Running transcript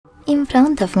In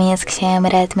front of me is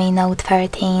XIAOMI Redmi Note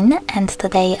 13 and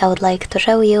today I would like to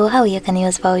show you how you can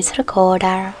use voice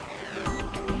recorder.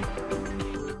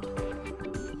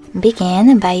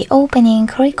 Begin by opening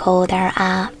Recorder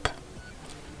app.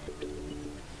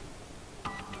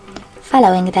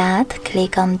 Following that,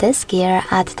 click on this gear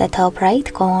at the top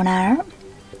right corner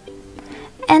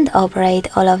and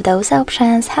operate all of those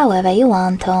options however you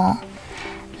want to,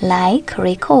 like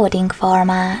recording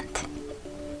format.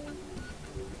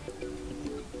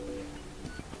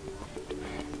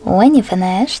 When you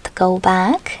finished, go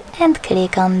back and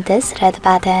click on this red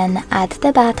button at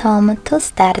the bottom to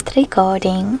start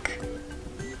recording.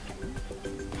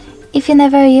 If you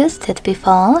never used it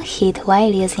before, hit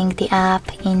while using the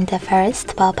app in the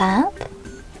first pop-up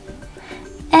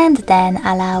and then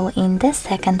allow in the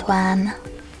second one.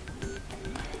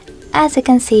 As you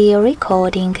can see,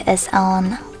 recording is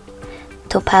on.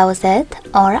 To pause it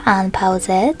or unpause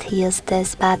it, use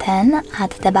this button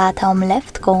at the bottom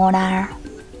left corner.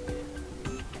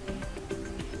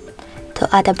 To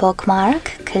add a bookmark,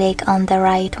 click on the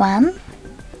right one.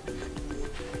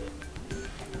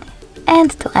 And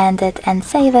to end it and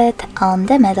save it on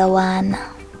the middle one.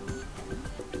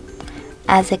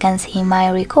 As you can see, my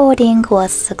recording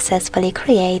was successfully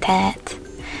created.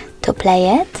 To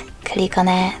play it, click on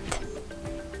it.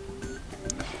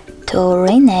 To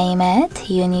rename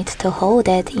it, you need to hold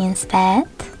it instead.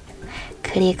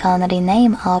 Click on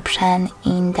Rename option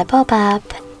in the pop-up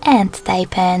and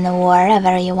type in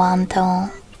wherever you want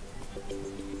to.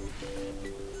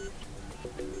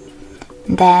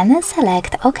 Then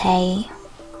select OK.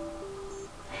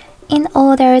 In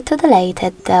order to delete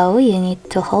it though, you need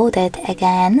to hold it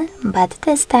again, but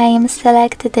this time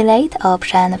select the Delete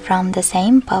option from the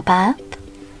same pop-up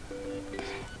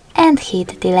and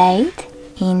hit Delete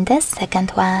in the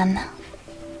second one.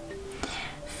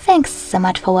 Thanks so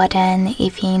much for watching.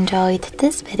 If you enjoyed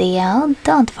this video,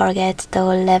 don't forget to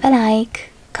leave a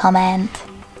like, comment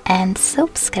and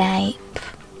subscribe.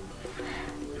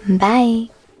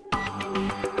 Bye!